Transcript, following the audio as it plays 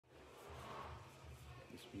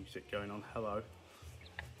music going on. Hello.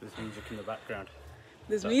 There's music in the background.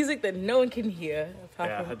 There's music that no one can hear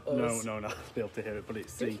apart from us. No one else will be able to hear it, but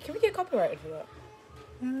it's Can we get copyrighted for that?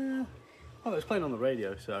 Well, it's playing on the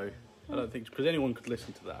radio, so I don't think... Because anyone could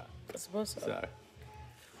listen to that. I suppose so. So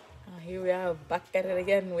here we are, back at it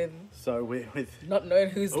again with not knowing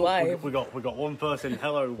who's live. We got one person.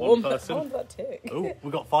 Hello, one person. How long did that take? Oh,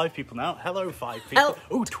 we got 5 people now. Hello, 5 people.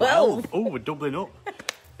 Oh, 12. Oh, we're doubling up.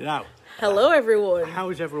 Now, hello, everyone. How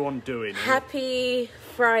is everyone doing? Happy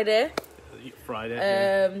Friday.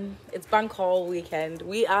 Yeah. It's bank hall weekend.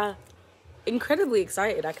 We are incredibly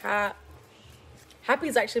excited.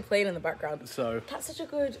 Happy's actually playing in the background. So that's such a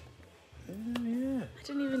good... yeah. I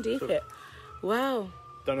didn't even deep it. Wow.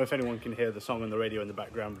 Don't know if anyone can hear the song on the radio in the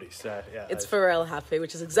background, but it's it's Pharrell Happy,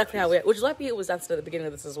 which is exactly how which is why Peter was dancing at the beginning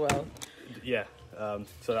of this as well. Yeah.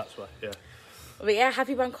 So that's why. Yeah. But yeah,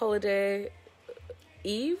 happy bank holiday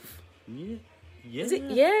Eve. Yeah. Is it?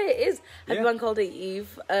 Yeah, it is. Happy bank holiday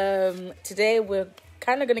Eve. Today we're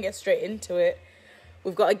kind of going to get straight into it.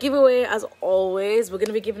 We've got a giveaway as always. We're going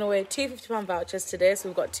to be giving away 2 £50 vouchers today. So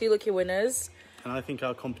we've got 2 lucky winners. And I think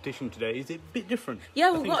our competition today is a bit different.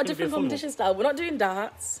 Yeah, we've got a different competition style. We're not doing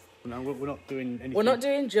darts. No, we're not doing anything. We're not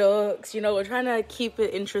doing jokes. You know, we're trying to keep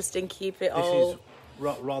it interesting, keep it all...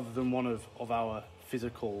 This is rather than one of our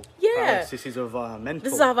physical... Yeah. This is of our mental.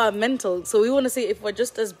 This is of our mental. So we want to see if we're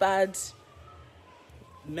just as bad...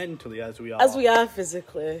 mentally as we are. As we are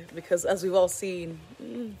physically. Because as we've all seen...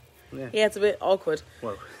 Yeah, it's a bit awkward.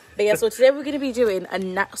 Whoa. But yeah, so today we're going to be doing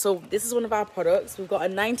so this is one of our products. We've got a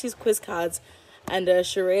 90s quiz cards and a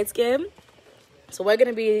charades game. So we're going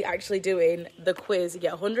to be actually doing the quiz. You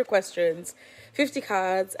get 100 questions, 50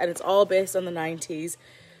 cards, and it's all based on the 90s.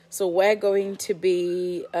 So we're going to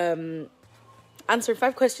be answering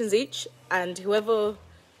 5 questions each, and whoever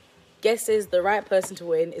guesses the right person to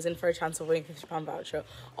win is in for a chance of winning a £50 voucher.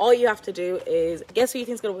 All you have to do is guess who you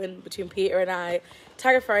think is going to win between Peter and I,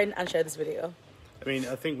 tag a friend, and share this video. I mean,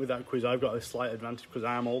 I think with that quiz, I've got a slight advantage because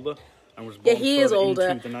I am older and was born he is older.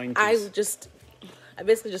 into the 90s. I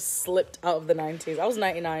basically just slipped out of the 90s. I was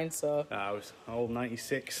 99, so... I was old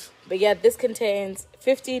 96. But yeah, this contains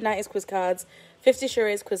 50 90s quiz cards, 50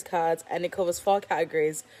 charades quiz cards, and it covers 4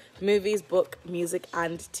 categories: movies, book, music,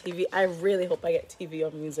 and TV. I really hope I get TV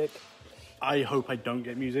or music. I hope I don't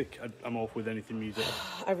get music. I'm off with anything music.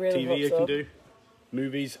 I really hope TV so. I can do.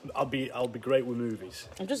 Movies, I'll be great with movies.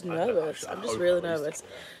 I'm just nervous. I'm just really nervous.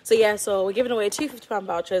 So yeah, so we're giving away 2 £50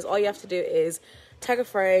 vouchers. All you have to do is tag a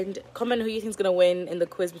friend, comment who you think's gonna win in the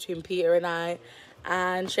quiz between Peter and I,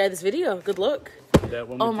 and share this video. Good luck.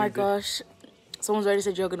 Oh my gosh. Someone's already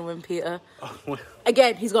said you're gonna win, Peter.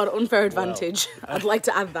 Again, he's got an unfair advantage. I'd like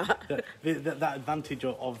to add that. That advantage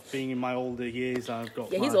of being in my older years, I've got.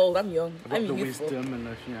 Yeah, he's old. I'm young. I've got the youthful. wisdom and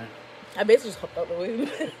I basically just hopped out the womb.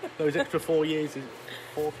 Those extra 4 years,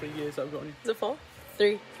 3 years I've got on you. Is it 4?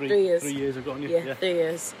 3 years. 3 years I've got on you. Yeah, 3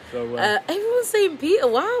 years. So, everyone's saying Peter.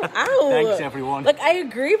 Wow, ow. Thanks everyone. Like I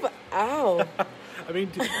agree, but ow. I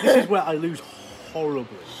mean, this is where I lose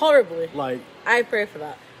horribly. Horribly. Like I pray for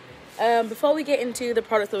that. Before we get into the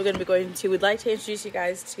products that we're going to be going into, we'd like to introduce you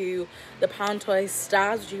guys to the Pound Toy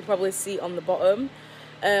stars, which you can probably see on the bottom.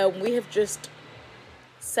 We have just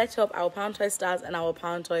set up our Pound Toy stars and our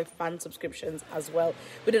Pound Toy fan subscriptions as well.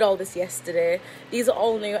 We did all this yesterday. These are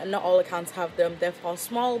all new and not all accounts have them. They're for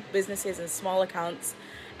small businesses and small accounts,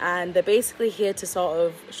 and they're basically here to sort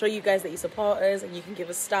of show you guys that you support us and you can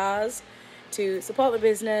give us stars to support the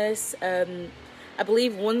business. I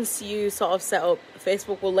believe once you sort of set up,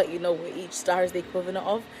 Facebook will let you know what each star is the equivalent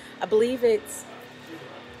of. I believe it's,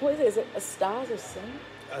 what is it? Is it a stars or something?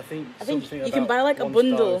 I think you can buy like a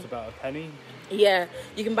bundle. Is about a penny. Yeah,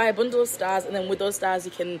 you can buy a bundle of stars, and then with those stars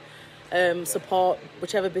you can support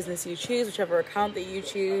whichever business you choose, whichever account that you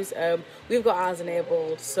choose. We've got ours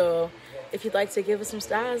enabled, so if you'd like to give us some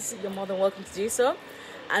stars, you're more than welcome to do so.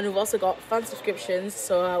 And we've also got fan subscriptions,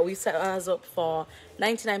 so we set ours up for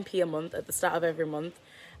 99p a month at the start of every month.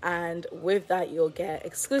 And with that, you'll get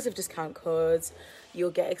exclusive discount codes, you'll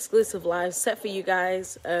get exclusive lives set for you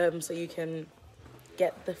guys, so you can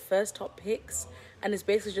get the first top picks. And it's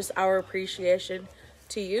basically just our appreciation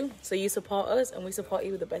to you. So you support us and we support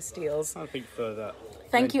you with the best deals. I think for that.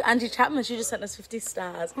 Thank you, Angie Chapman. She just sent us 50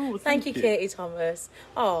 stars. Oh, thank you, Katie Thomas.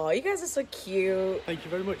 Oh, you guys are so cute. Thank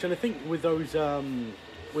you very much. And I think with those,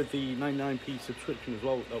 with the 99p subscription as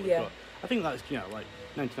well that we've got, I think that's, like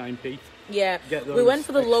 99p. Yeah, we went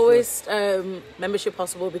for the lowest membership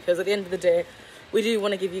possible because at the end of the day, we do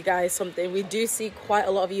want to give you guys something. We do see quite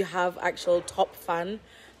a lot of you have actual top fan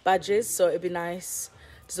badges, so it'd be nice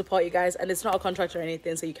to support you guys. And it's not a contract or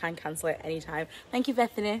anything, so you can cancel it anytime. Thank you,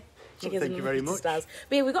 Bethany. Thank you very much. Stars.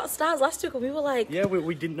 But yeah, we got stars last week and we were like... Yeah,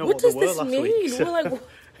 we didn't know what what they does were this last mean? week. We were like,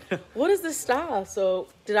 what is this star? So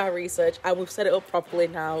did our research and we've set it up properly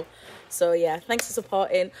now. So yeah, thanks for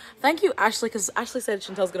supporting. Thank you, Ashley, because Ashley said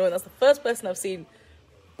Chantelle's gonna win. That's the first person I've seen.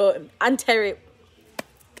 But and Terry.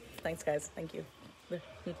 Thanks, guys. Thank you.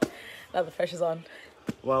 Now the pressure's on.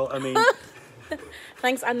 Well, I mean.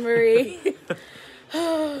 Thanks, Anne Marie.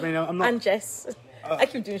 I mean, I'm not. And Jess. I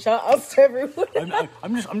keep doing shout outs to everyone.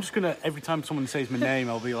 I'm just gonna, every time someone says my name,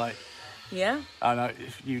 I'll be like, yeah. I know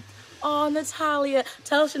if you. Oh, Natalia.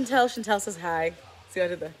 Tell Chantelle. Chantelle says hi. See what I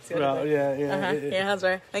did there? See what I did there? Yeah. Yeah, that's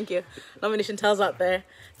right. Thank you. Not many Chantelle's out there.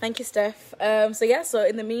 Thank you, Steph. So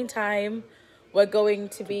in the meantime, we're going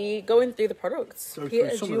to be going through the products. Go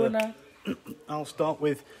Peter, through do you wanna? I'll start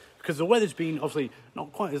with, because the weather's been obviously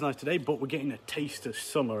not quite as nice today, but we're getting a taste of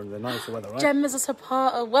summer and the nicer weather, right? Gemma's a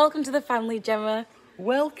supporter. Welcome to the family, Gemma.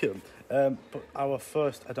 Welcome. But our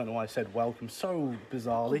first, I don't know why I said welcome so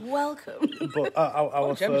bizarrely. Welcome. But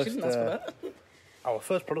our Gemma, she first, didn't ask for that. our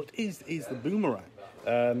first product is the boomerang.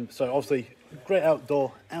 So obviously, great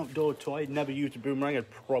outdoor toy. Never used a boomerang.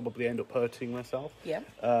 I'd probably end up hurting myself. Yeah.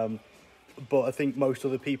 But I think most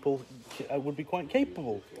other people would be quite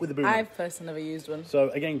capable with a boomerang. I've personally never used one. So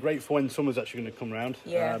again, great for when summer's actually going to come around.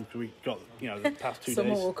 Yeah. We got the past 2 days.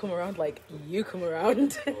 Someone will come around like you come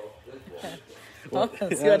around. Well, see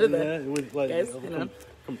what I did there? Guys,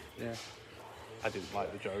 come, yeah. I didn't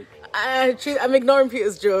like the joke. I'm ignoring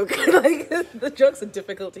Peter's joke. Like the jokes are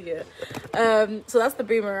difficult to hear. So that's the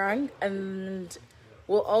boomerang, and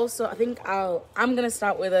we'll also. I think I'm gonna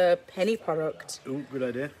start with a penny product. Ooh, good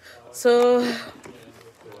idea. So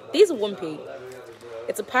these are 1p.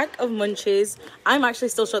 It's a pack of munchies. I'm actually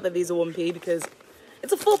still shocked that these are 1p because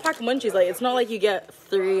it's a full pack of munchies. Like, it's not like you get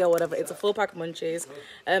 3 or whatever. It's a full pack of munchies.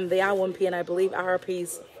 They are 1p, and I believe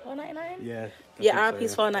RRP's $4.99. Yeah. Yeah,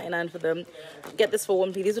 RRP's $4.99 for them. Get this for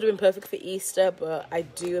 1p. These would have been perfect for Easter, but I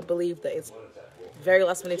do believe that it's very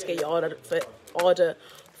last minute to get your order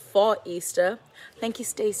for Easter. Thank you,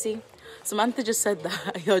 Stacey. Samantha just said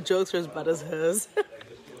that your jokes are as bad as hers.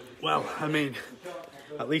 Well, I mean,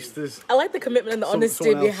 at least there's. I like the commitment and the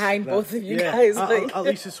honesty behind both of you guys. Like. At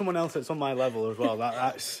least there's someone else that's on my level as well.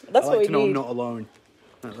 That's what I like we to know need. I'm not alone.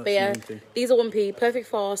 But yeah, these are 1p, perfect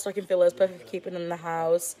for stocking fillers, perfect for keeping them in the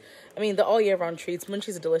house. I mean, they're all year round treats.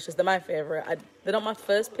 Munchies are delicious. They're my favourite. They're not my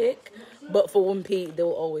first pick, but for 1p, they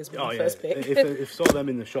will always be my first pick. If saw them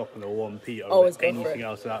in the shop and they're 1p over always anything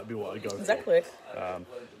else, that would be what I'd go exactly. for.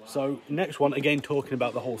 So next one, again talking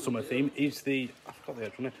about the whole summer theme, is I forgot the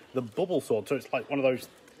actual name, the bubble sword. So it's like one of those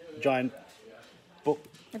giant. I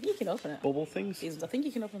think you can open it. Bubble things. I think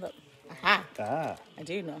you can open that. Aha. Ah. I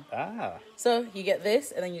do know. Ah. So you get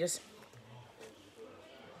this, and then you just.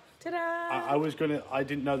 Ta-da! I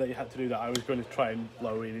didn't know that you had to do that. I was going to try and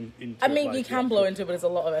blow into. I mean, you can blow into it, but it's a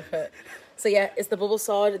lot of effort. So yeah, it's the bubble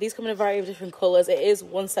sword. These come in a variety of different colours. It is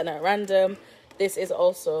one set at random. This is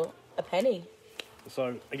also a penny.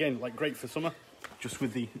 So again, like great for summer. Just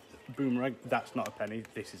with the boomerang, that's not a penny.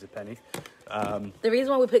 This is a penny. The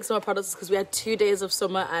reason why we picked summer products is because we had 2 days of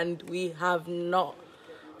summer and we have not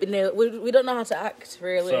been able. We don't know how to act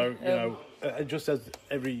really. So just as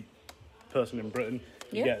every person in Britain.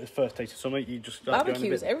 You get the first taste of summer, you just start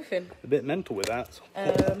barbecues, everything. A bit mental with that.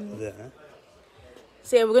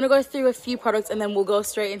 So yeah, we're going to go through a few products and then we'll go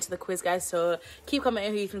straight into the quiz, guys. So keep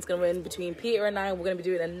commenting who you think's going to win. Between Peter and I, we're going to be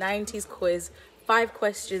doing a 90s quiz, 5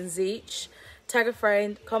 questions each. Tag a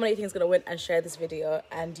friend, comment who you think's going to win, and share this video.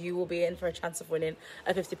 And you will be in for a chance of winning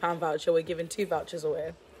a £50 voucher. We're giving 2 vouchers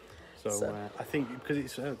away. So I think because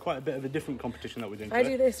it's quite a bit of a different competition that we're doing. If I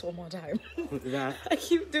do this one more time. That. I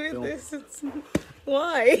keep doing this. It's...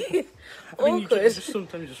 Why? I mean, you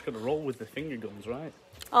sometimes just got to roll with the finger guns, right?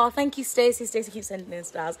 Oh, thank you, Stacey. Stacey keeps sending in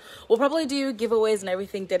stars. We'll probably do giveaways and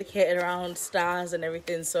everything dedicated around stars and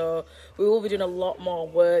everything. So we will be doing a lot more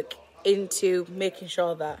work into making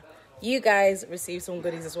sure that you guys receive some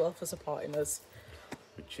goodies as well for supporting us.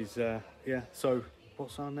 Which is, yeah. So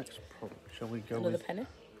what's our next product? Shall we go Another penny?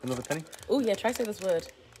 Another penny? Oh, yeah. Try to say this word.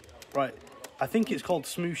 Right. I think it's called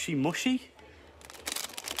Smooshy Mushy.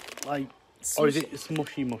 Like... Or is it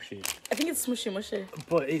Smushy Mushy? I think it's Smushy Mushy.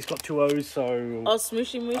 But it's got 2 O's, so... Oh,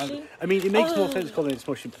 Smushy Mushy? I mean, it makes more sense calling it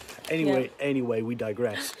Smushy. Anyway, we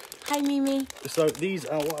digress. Hi, Mimi. So these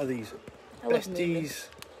are... What are these? Besties.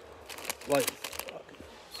 Like...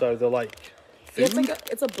 So they're like... Food? Yeah,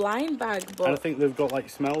 it's a blind bag, but... And I think they've got like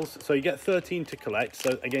smells. So you get 13 to collect.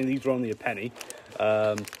 So again, these are only a penny.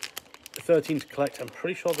 13 to collect. I'm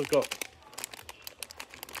pretty sure they've got...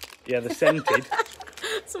 Yeah, they're scented.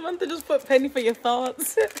 Samantha just put penny for your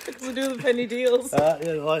thoughts because we do the penny deals. Yeah,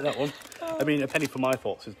 I like that one. I mean, a penny for my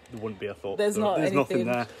thoughts wouldn't be a thought. There's nothing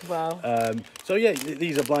there. Wow. So yeah,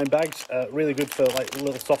 these are blind bags. Really good for like a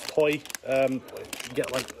little soft toy. You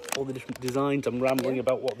get like all the different designs. I'm rambling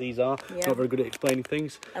about what these are. Not very good at explaining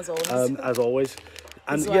things. As always. As always.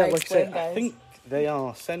 And yeah, like I say, I think they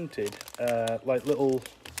are scented, like little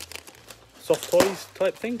soft toys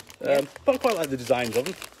type thing. But I quite like the designs of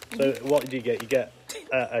them. So what do you get? You get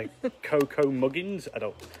a Cocoa Muggins. I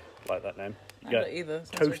don't like that name. You get either.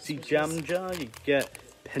 Toasty Jam Jar. You get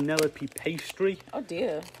Penelope Pastry. Oh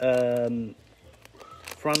dear.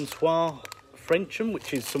 Francois Frenchum,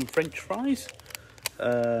 which is some French fries.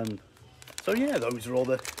 So yeah, those are all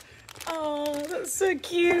the... Oh, that's so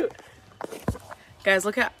cute. Guys,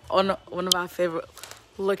 look at on one of our favourite...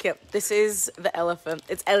 Look at... This is the elephant.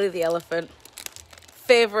 It's Ellie the elephant.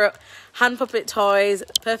 Favourite hand puppet toys.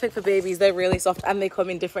 Perfect for babies. They're really soft and they come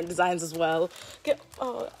in different designs as well.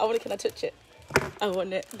 Oh, I want it. Can I touch it? I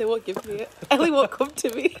want it. They won't give me it. Ellie won't come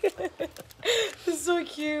to me. It's so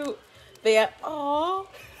cute. They are... Aww.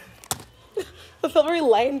 I felt very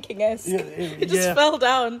Lion King-esque. It just fell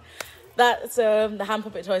down. That's the hand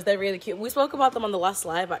puppet toys. They're really cute. We spoke about them on the last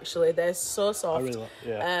live, actually. They're so soft. I really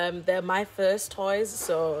like, they're my first toys,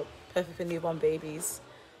 so perfect for newborn babies.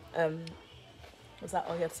 Was that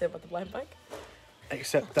all you had to say about the blind bag?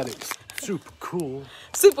 Except that it's super cool.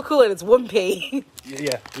 Super cool, and it's 1p.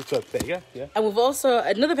 Yeah, so there you go. Yeah. And we've also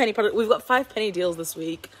another penny product. We've got 5 penny deals this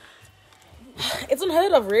week. It's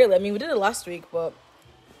unheard of, really. I mean, we did it last week, but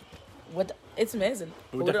it's amazing.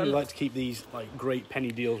 We would definitely like to keep these like great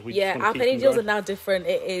penny deals. Our penny deals are now different.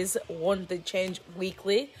 It is one that change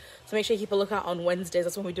weekly, so make sure you keep a lookout on Wednesdays.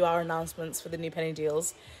 That's when we do our announcements for the new penny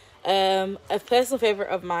deals. A personal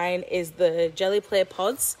favourite of mine is the Jelly Play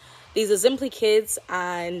pods. These are Simply Kids,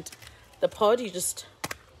 and the pod you just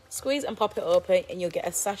squeeze and pop it open, and you'll get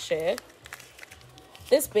a sachet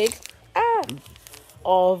this big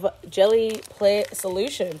of Jelly Play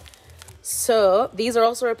solution. So these are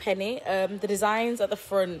also a penny. The designs at the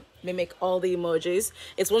front mimic all the emojis.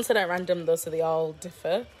 It's one set at random though, so they all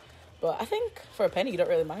differ. But I think for a penny you don't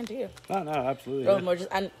really mind, do you? No, absolutely. All emojis,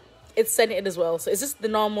 and it's scented as well. So it's just the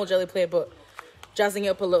normal Jelly Play, but jazzing it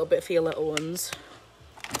up a little bit for your little ones.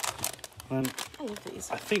 And I love these.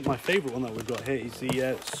 I think my favourite one that we've got here is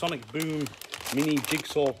the Sonic Boom mini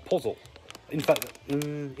jigsaw puzzle. In fact,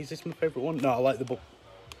 is this my favourite one? No, I like the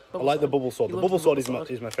bubble sword. The bubble sword is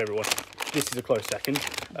my favourite one. This is a close second.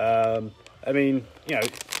 I mean, you know,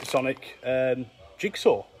 Sonic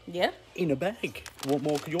jigsaw. Yeah. In a bag. What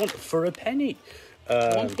more could you want for a penny?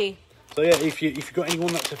 1p. So yeah, if you've got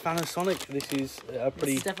anyone that's a fan of Sonic, this is a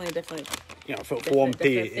pretty... This is definitely different. You know, for 1p,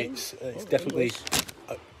 it's definitely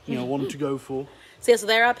one to go for. So yeah, so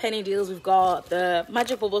there are penny deals. We've got the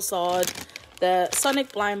Magic Bubble Sword, the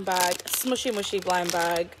Sonic blind bag, Smushy Mushy blind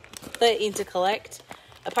bag, 13 to collect,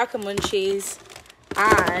 a pack of munchies,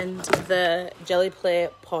 and the Jelly Play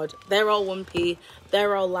pod. They're all 1p.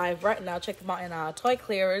 They're all live right now. Check them out in our toy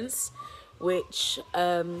clearance, which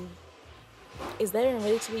is there and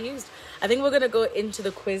ready to be used. I think we're going to go into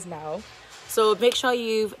the quiz now. So make sure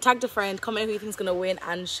you've tagged a friend, comment who you think is going to win,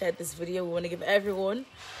 and shared this video. We want to give everyone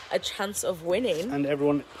a chance of winning. And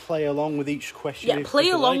everyone play along with each question. Yeah, play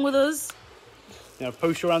along with us. You know,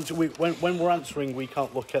 post your answer. When we're answering, we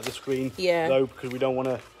can't look at the screen, though, because we don't want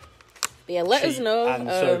to. Yeah, let us know. And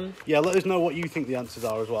so, let us know what you think the answers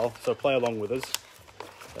are as well. So play along with us.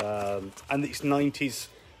 And it's 90s.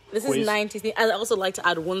 This quiz. Is 90s. I'd also like to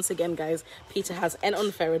add once again, guys, Peter has an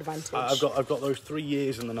unfair advantage. I've got those 3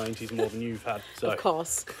 years in the 90s more than you've had. So. Of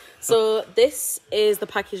course. So this is the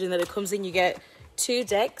packaging that it comes in. You get 2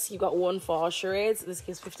 decks. You've got one for charades. This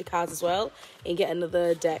gives 50 cards as well. And you get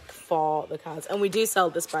another deck for the cards. And we do sell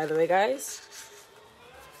this, by the way, guys.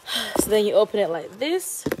 So then you open it like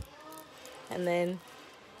this. And then,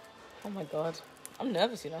 oh my God, I'm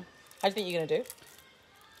nervous, you know. How do you think you're going to do?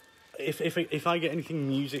 If I get anything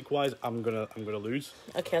music wise, I'm gonna lose.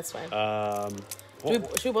 Okay, that's fine.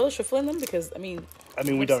 Should we bother shuffling them? Because I mean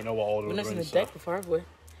we don't know what order we've we're never in. Seen the deck before, have we? I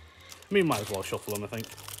mean, might as well shuffle them. I think.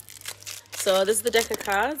 So this is the deck of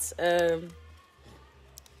cards. I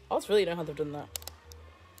also really don't know how they've done that.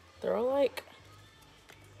 They're all like.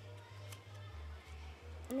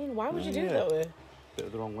 I mean, why would you do it that way? Bit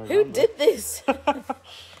of the wrong way. Who did this?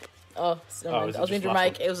 Oh, never mind. is it I was being just the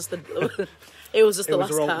last dramatic. It was just the. It was just the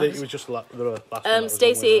last card. It was just the last one. that was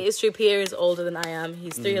Stacey the winner. is 2 years older than I am.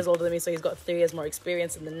 He's 3 years older than me, so he's got 3 years more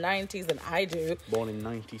experience in the 90s than I do. Born in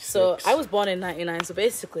 96. So I was born in 99, so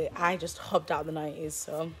basically I just hopped out the 90s,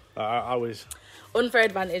 so... I was... Unfair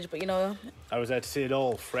advantage, but you know... I was there to see it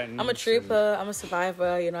all, friends. I'm a trooper, I'm a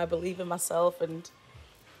survivor, you know, I believe in myself and...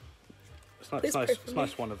 It's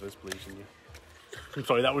nice one of us believes in you. I'm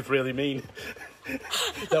sorry, that was really mean.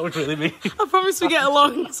 That was really mean. I promise we get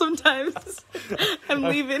along sometimes. I'm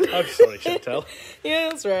leaving. I'm sorry, Chantelle. Yeah,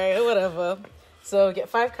 that's right, whatever. So get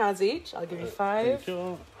 5 cards each. I'll give you 5,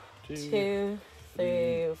 2,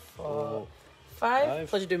 3, 4, 5. I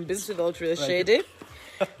thought you were doing business with Ultra Shady.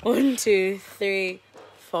 1, 2, 3,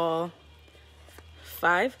 4,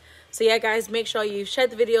 5. So yeah, guys, make sure you shared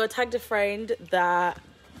the video, tagged a friend that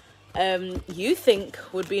you think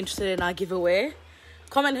would be interested in our giveaway.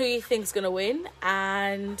 Comment who you think's gonna win,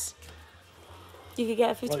 and you could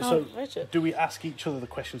get a £50 voucher. Do we ask each other the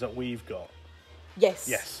questions that we've got? Yes.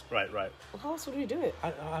 Yes. Right. Well, how else would we do it?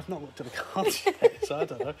 I've not looked at the cards yet, so I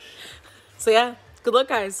don't know. So yeah, good luck,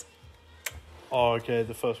 guys. Oh, okay.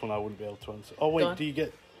 The first one I wouldn't be able to answer. Oh wait, do you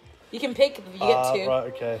get? You can pick. You get 2.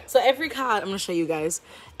 Right. Okay. So every card, I'm gonna show you guys.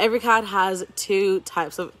 Every card has 2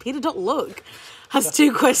 types of. Peter, don't look. Has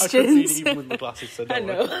 2 questions. I couldn't see it even with my glasses, so I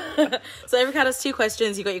know. So every card has 2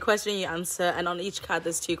 questions. You got your question and your answer, and on each card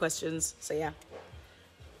there's 2 questions. So yeah.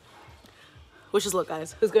 Wish us luck,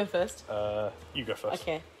 guys. Who's going first? You go first.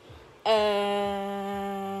 Okay.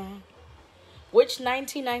 Which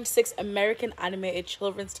 1996 American animated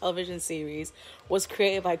children's television series was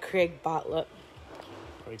created by Craig Bartlett?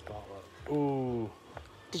 Craig Bartlett. Ooh.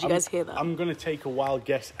 Did you guys hear that? I'm gonna take a wild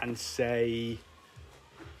guess and say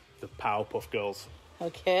the Powerpuff Girls.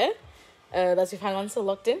 Okay. That's your final answer,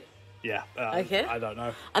 locked in? Yeah. Okay. I don't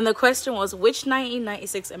know. And the question was, which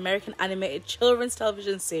 1996 American animated children's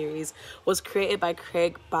television series was created by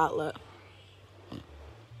Craig Bartlett?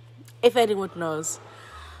 If anyone knows.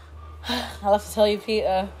 I'll have to tell you,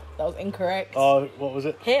 Peter, that was incorrect. Oh, what was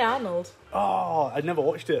it? Hey Arnold. Oh, I never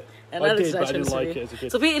watched it. And I did, but I didn't like it as a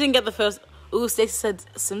kid. So Peter didn't get the first... Ooh, Stacey said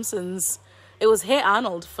Simpsons. It was Hey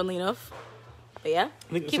Arnold, funnily enough. But yeah,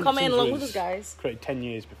 keep commenting along with us, guys. Created 10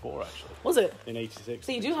 years before, actually. Was it? In 86.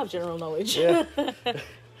 So you do have general knowledge. Yeah.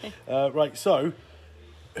 Right, so...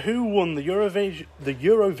 Who won the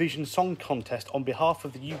Eurovision Song Contest on behalf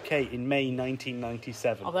of the UK in May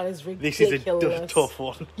 1997? Oh, that is ridiculous. This is a tough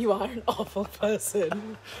one. You are an awful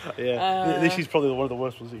person. Yeah, this is probably one of the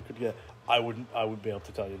worst ones that you could get. I wouldn't be able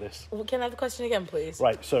to tell you this. Well, can I have the question again, please?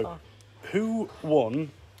 Right, so who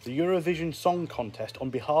won the Eurovision Song Contest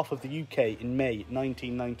on behalf of the UK in May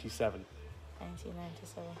 1997?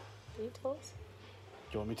 1997. Beatles?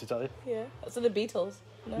 Do you want me to tell you? Yeah. So the Beatles.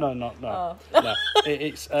 No. No.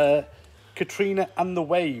 It's Katrina and the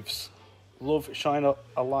Waves. Love Shine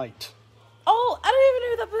a Light. Oh, I don't even know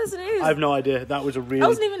who that person is. I have no idea. That was a really... I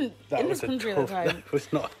wasn't even in this country at the time. That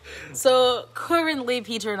was not... So, currently,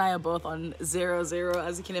 Peter and I are both on 0-0,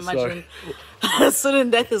 as you can imagine. Sudden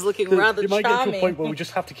death is looking rather charming. You might get to a point where we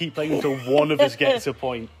just have to keep playing until one of us gets a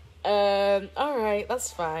point. Alright,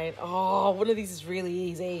 that's fine. Oh, one of these is really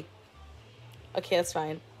easy. Okay, that's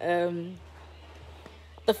fine.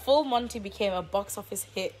 The Full Monty became a box office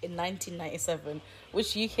hit in 1997.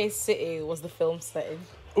 Which UK city was the film set in?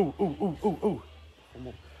 Ooh.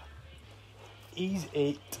 Is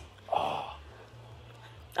it... Oh.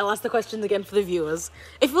 I'll ask the question again for the viewers.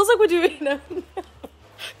 It feels like we're doing...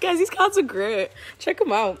 Guys, these cards are great. Check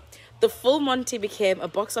them out. The Full Monty became a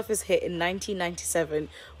box office hit in 1997.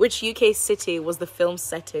 Which UK city was the film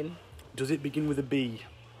set in? Does it begin with a B?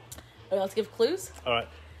 Let's give clues. All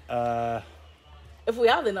right. If we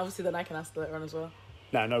are, then obviously then I can ask later on as well.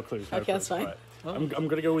 No clues. No okay, clues. that's fine. Right. I'm going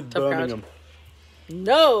to go with Birmingham. Crowd.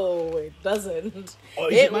 No, it doesn't. Oh,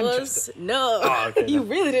 it was... No. Oh, okay, you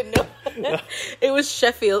really didn't know. It was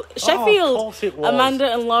Sheffield. Sheffield. Of course it was.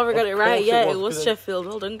 Amanda and Laura got it right. Yeah, it was good. Sheffield.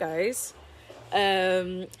 Well done, guys.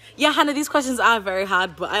 Yeah, Hannah, these questions are very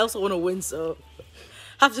hard, but I also want to win, so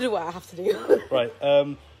have to do what I have to do. Right.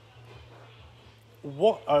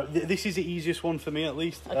 This is the easiest one for me, at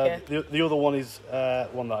least. Okay. The other one is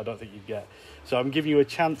one that I don't think you'd get. So I'm giving you a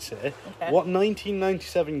chance here. Okay. What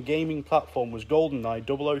 1997 gaming platform was GoldenEye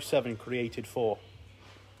 007 created for?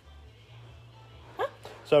 Huh?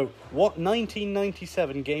 So what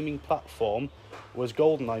 1997 gaming platform was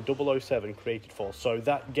GoldenEye 007 created for? So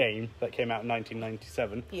that game that came out in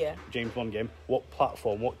 1997, Yeah. James Bond game, what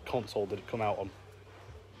platform, what console did it come out on?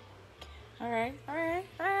 All right.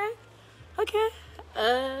 Okay.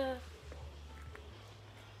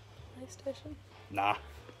 PlayStation? Nah.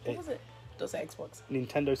 What was it? Don't say Xbox.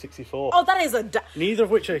 Nintendo 64. Oh, that is a... Neither of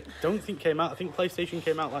which I don't think came out. I think PlayStation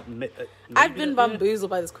came out like... I've been bamboozled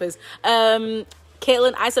by this quiz. Caitlin,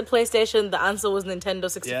 I said PlayStation. The answer was Nintendo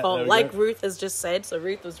 64. Yeah, like Ruth has just said, so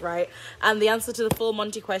Ruth was right. And the answer to the full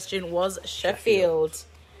Monty question was Sheffield.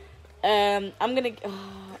 I'm gonna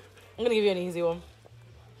give you an easy one.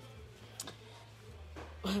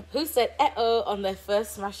 Who said "eh-oh" on their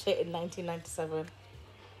first smash hit in 1997?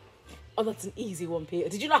 Oh, that's an easy one, Peter.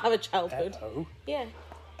 Did you not have a childhood? Uh-oh. Yeah.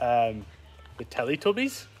 The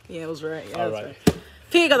Teletubbies? Yeah, it was right. Yeah, All that's right.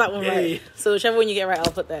 Peter got that one right. So whichever one you get right,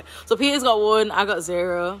 I'll put there. So Peter's got 1, I got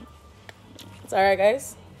 0. It's alright,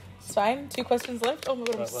 guys. It's fine. 2 questions left. Oh my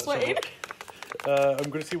god, I'm sweating. I'm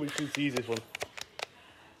going to see which one's the easiest one.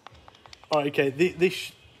 Alright, okay.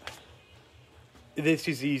 This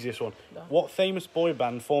is the easiest one. No. What famous boy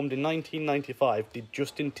band formed in 1995 did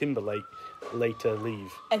Justin Timberlake later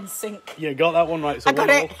leave? NSYNC. Yeah, got that one right. So I got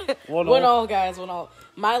it. One all, guys. 1 all.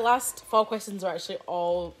 My last 4 questions are actually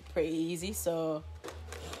all pretty easy, so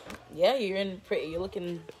yeah, you're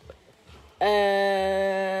looking.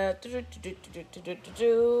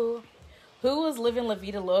 Who was living La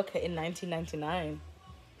Vida Loca in 1999?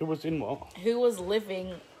 Who was in what? Who was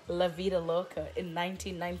living La Vida Loca in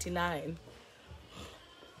 1999?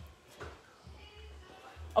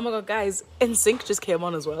 Oh my god, guys, NSYNC just came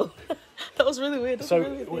on as well. That was really weird.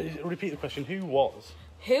 Repeat the question. Who was?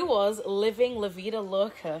 Who was living La Vida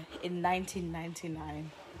Loca in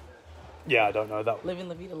 1999? Yeah, I don't know that. Living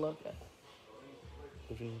La Vida Loca.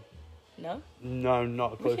 No? No,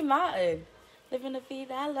 not a clue. Ricky Martin. Living La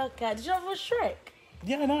Vida Loca. Did you know it was Shrek?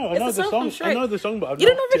 Yeah, I know. I It's know a the song song. from Shrek. I know the song, but I've You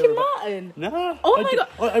not don't know Ricky heard Martin? No. Oh my god.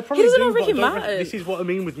 I probably He doesn't do, know but Ricky I don't Martin. This is what I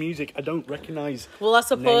mean with music. I don't recognise Well, I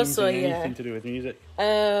suppose names so, and yeah. anything to do with music.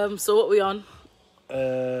 So what we on?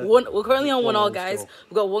 We're currently on 1 all, guys. still.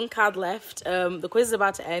 We've got 1 card left. The quiz is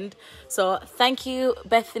about to end. So thank you,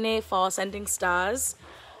 Bethany, for sending stars.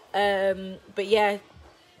 But yeah,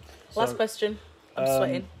 last question. I'm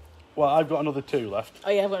sweating. Well, I've got another 2 left. Oh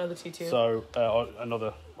yeah, I've got another 2 too. So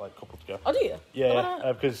another couple to go. Oh, do you?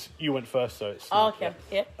 Yeah, because you went first, so it's. Oh, okay.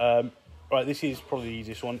 Yeah. Right, this is probably the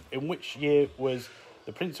easiest one. In which year was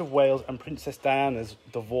the Prince of Wales and Princess Diana's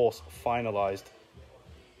divorce finalised?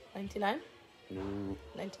 99? No.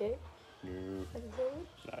 98? No. 97?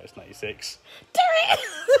 No, it's 96. Damn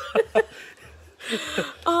it!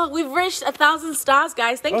 Oh, we've reached 1,000 stars,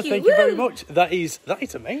 guys. Thank you. Thank you very much. That is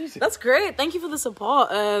amazing. That's great. Thank you for the support.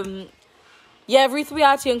 Yeah, Ruth, we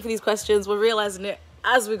are too young for these questions. We're realising it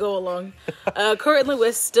as we go along. Currently,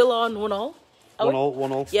 we're still on 1 all. 1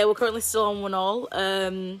 all. Yeah, we're currently still on 1 all.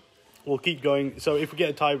 We'll keep going. So if we get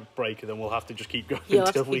a tiebreaker, then we'll have to just keep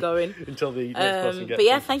going until the next person gets. But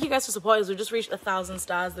yeah, thank you guys for supporting us. We've just reached 1,000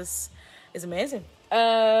 stars. This is amazing.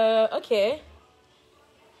 Okay.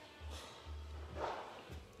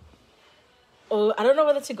 Oh, I don't know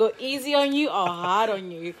whether to go easy on you or hard on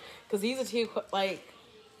you, because these are 2 like.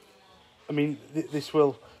 I mean, this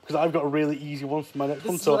will, because I've got a really easy one for my next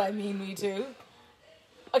one. This is what I mean. Me too.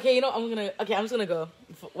 Okay, you know I'm just gonna go.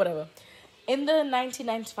 Whatever. In the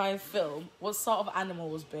 1995 film, what sort of animal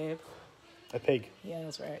was Babe? A pig. Yeah,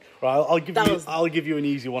 that's right. Right, I'll give you an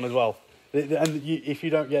easy one as well. And if you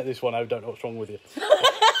don't get this one, I don't know what's wrong with you.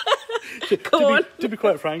 To be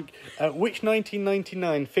quite frank, which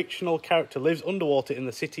 1999 fictional character lives underwater in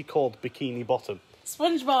the city called Bikini Bottom?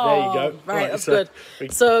 SpongeBob. There you go. Right, that's good.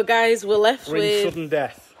 So, guys, we're left with sudden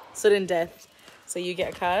death. Sudden death. So you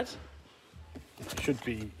get a card. Should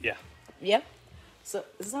be, yeah. Yeah. So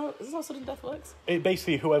is this how sudden death works? It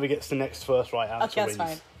basically whoever gets the next first right answer Okay, that's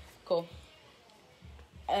wins. fine. Cool.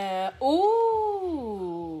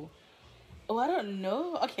 Ooh. Oh, I don't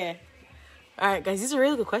know. Okay. All right, guys, these are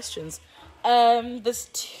really good questions. There's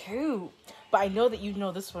 2, but I know that you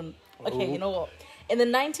know this one. Okay, Ooh. You know what? In the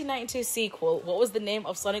 1992 sequel, what was the name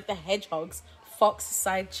of Sonic the Hedgehog's fox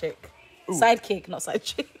sidekick? Ooh. Sidekick, not side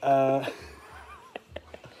chick.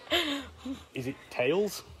 Is it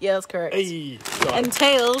Tails? Yeah, that's correct. Hey, and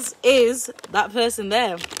Tails is that person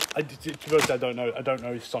there. To be honest, I don't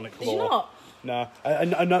know Sonic lore. Did you not? No,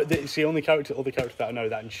 I know it's the only other character that I know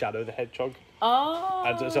that in Shadow the Hedgehog. Oh,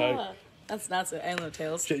 that's it. I know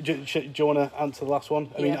Tails. Do you want to answer the last one?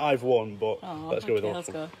 I mean, I've won, but let's go with the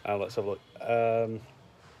last one. Let's have a look.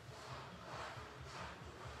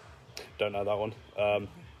 Don't know that one.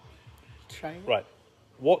 Try it. Right.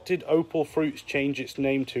 What did Opal Fruits change its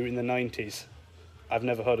name to in the 90s? I've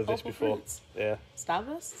never heard of this Opal before. Fruits? Yeah.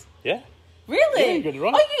 Starburst? Yeah. Really? Yeah, you got it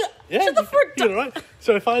right. Oh, shut the frick you got it right.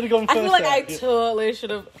 So if I'd have gone first... I feel like I totally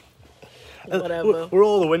should have... Whatever. We're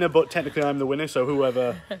all the winner, but technically I'm the winner, so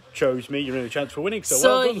whoever chose me, you're in a chance for winning. So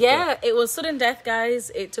well done, yeah, it was sudden death, guys.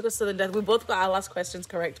 It took us sudden death. We both got our last questions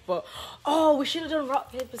correct, but we should have done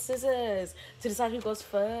rock, paper, scissors to decide who goes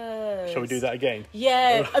first. Shall we do that again?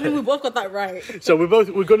 Yeah, I mean, we both got that right. So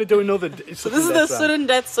we're going to do another. So this is the sudden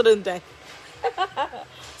death.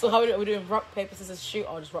 So how are we doing? Rock, paper, scissors, shoot,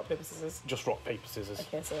 or just rock, paper, scissors? Just rock, paper, scissors.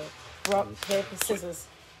 Okay, so rock, paper, scissors.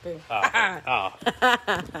 Boom. Oh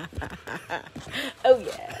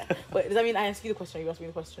yeah. Wait, does that mean I ask you the question or you ask me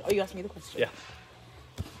the question? Or you ask me the question? Yeah.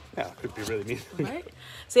 Yeah, it could be really mean. Right.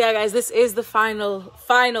 So yeah, guys, this is the final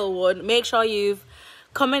one. Make sure you've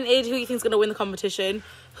commented who you think's gonna win the competition,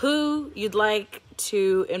 who you'd like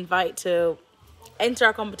to invite to enter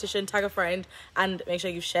our competition, tag a friend, and make sure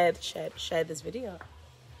you've shared this video.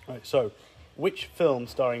 Right, so which film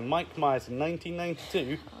starring Mike Myers in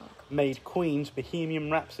 1992 made Queen's Bohemian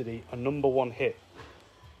Rhapsody a #1 hit?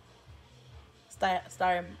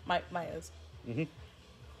 Starring Mike Myers. Mm-hmm.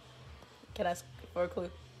 Can I ask for a clue?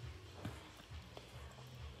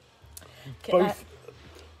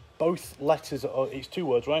 Both letters are, it's 2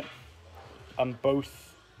 words, right? And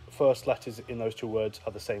both first letters in those 2 words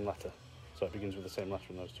are the same letter. So it begins with the same letter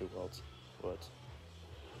in those 2 words.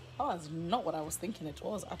 Oh, that's not what I was thinking it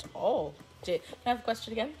was at all. Can I have a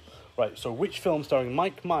question again? Right, so which film starring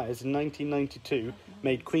Mike Myers in 1992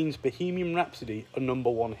 made Queen's Bohemian Rhapsody a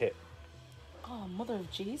 #1 hit? Oh, Mother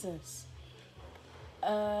of Jesus.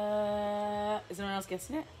 Is anyone else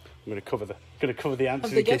guessing it? I'm going to cover the answer.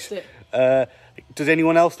 Have they guessed it? Does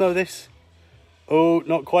anyone else know this? Oh,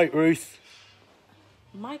 not quite, Ruth.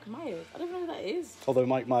 Mike Myers. I don't know who that is. Although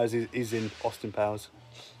Mike Myers is in Austin Powers.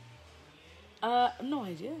 No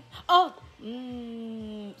idea. Oh,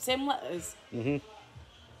 same letters. Mm-hmm.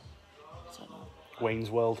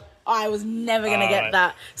 Wayne's World. Oh, I was never gonna get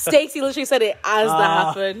that. Stacey literally said it as that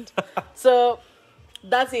happened. So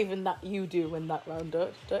that's even that you do win that round,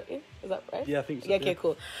 don't you? Is that right? Yeah, I think so. Yeah, okay,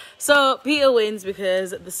 cool. So Peter wins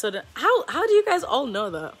because the sudden. How do you guys all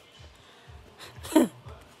know that?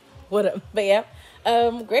 But yeah,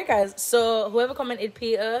 great guys. So whoever commented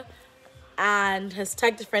Peter and has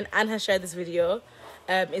tagged a friend and has shared this video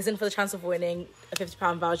is in for the chance of winning a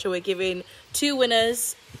 £50 voucher. We're giving 2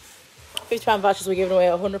 winners £50 vouchers. We're giving away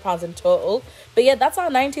 £100 in total. But yeah, that's our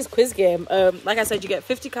 90s quiz game. Like I said, you get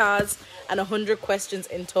 50 cards and 100 questions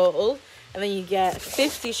in total, and then you get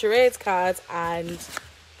 50 charades cards and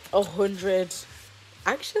 100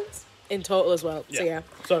 actions in total as well. Yeah.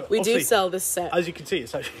 So we do sell this set. As you can see,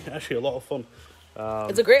 it's actually a lot of fun.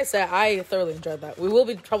 It's a great set. I thoroughly enjoyed that. We will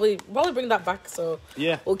be probably bring that back, so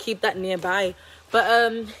yeah, we'll keep that nearby.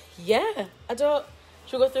 But yeah,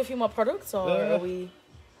 should we go through a few more products, or are we?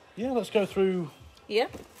 Yeah, let's go through. Yeah.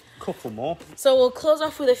 A couple more. So we'll close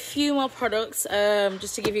off with a few more products,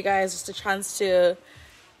 just to give you guys just a chance to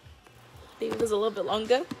be with us a little bit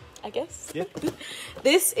longer, I guess. Yeah.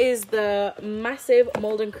 This is the massive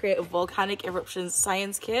Mold and Create Volcanic Eruptions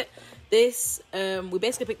Science Kit. This, we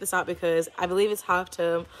basically picked this out because I believe it's half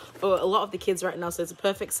term for a lot of the kids right now, so it's a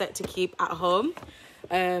perfect set to keep at home.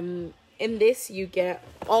 In this, you get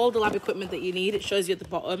all the lab equipment that you need. It shows you at the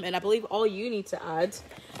bottom, and I believe all you need to add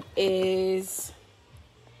is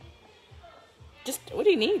just, what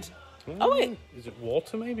do you need? Oh wait, is it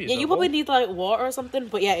water maybe? Yeah, you probably need like water or something,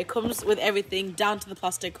 but yeah, it comes with everything down to the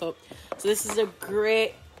plastic cup. So this is a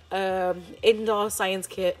great indoor science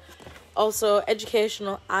kit, also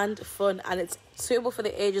educational and fun, and it's suitable for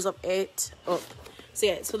the ages of 8 up. So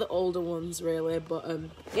yeah, it's for the older ones really, but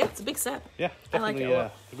yeah, it's a big set. Yeah, definitely I like it a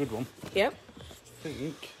lot. A good one. Yep. I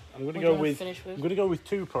think I'm going to go with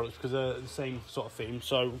 2 products because they're the same sort of theme.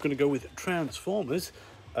 So we're going to go with Transformers,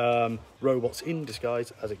 robots in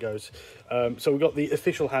disguise, as it goes. So we've got the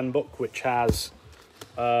official handbook, which has,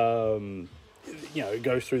 it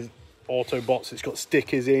goes through Autobots. It's got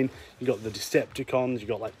stickers in. You got the Decepticons. You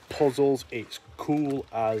got like puzzles. It's cool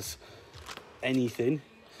as anything.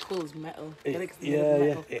 Cool as metal.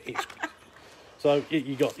 It's so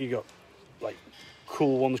you got like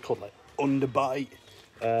cool ones called like Underbite.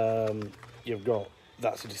 You've got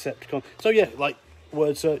that's a Decepticon. So yeah, like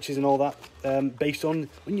word searches and all that, based on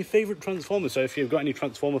your favourite Transformers. So if you've got any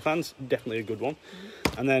Transformer fans, definitely a good one.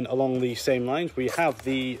 Mm-hmm. And then along the same lines, we have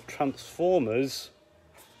the Transformers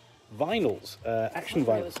vinyls, action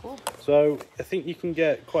vinyls. Cool. So I think you can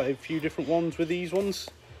get quite a few different ones with these ones.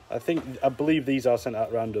 I believe these are sent out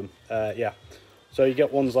at random. Yeah. So you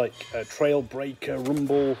get ones like Trailbreaker,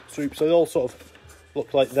 Rumble, Swoop. So they all sort of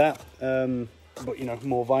look like that, but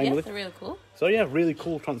more vinyl. Yeah, they're really cool. So yeah, really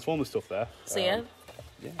cool Transformer stuff there. So yeah.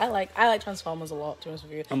 I like Transformers a lot, to be honest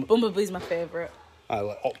with you. Bumblebee's my favourite. I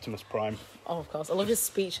like Optimus Prime. Oh, of course. I love his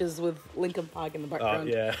speeches with Linkin Park in the background.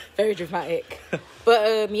 Oh, yeah. Very dramatic.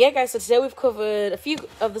 But, yeah, guys, so today we've covered a few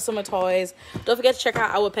of the summer toys. Don't forget to check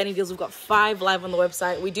out our penny deals. We've got 5 live on the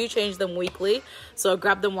website. We do change them weekly, so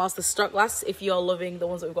grab them whilst the stock lasts if you're loving the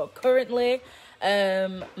ones that we've got currently.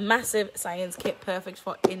 Massive science kit, perfect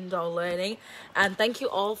for indoor learning. And thank you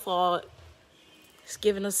all for just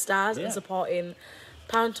giving us stars and supporting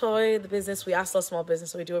Pound Toy, the business. We are still a small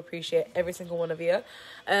business, so we do appreciate every single one of you.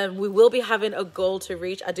 We will be having a goal to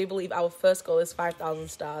reach. I do believe our first goal is 5,000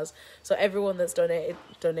 stars. So everyone that's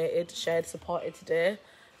donated, shared, supported today,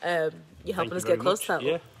 you're helping us get close to that.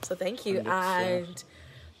 Yeah. So thank you. And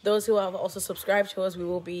those who have also subscribed to us, we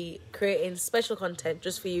will be creating special content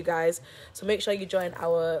just for you guys. So make sure you join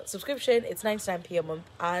our subscription. It's 99p a month,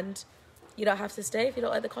 and you don't have to stay if you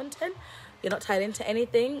don't like the content. You're not tied into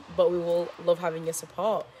anything, but we will love having your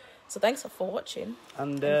support. So thanks for watching.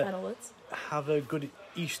 And final words. Have a good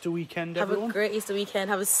Easter weekend, everyone. Have a great Easter weekend.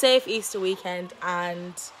 Have a safe Easter weekend.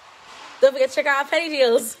 And don't forget to check out our penny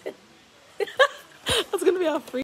deals. That's going to be our free.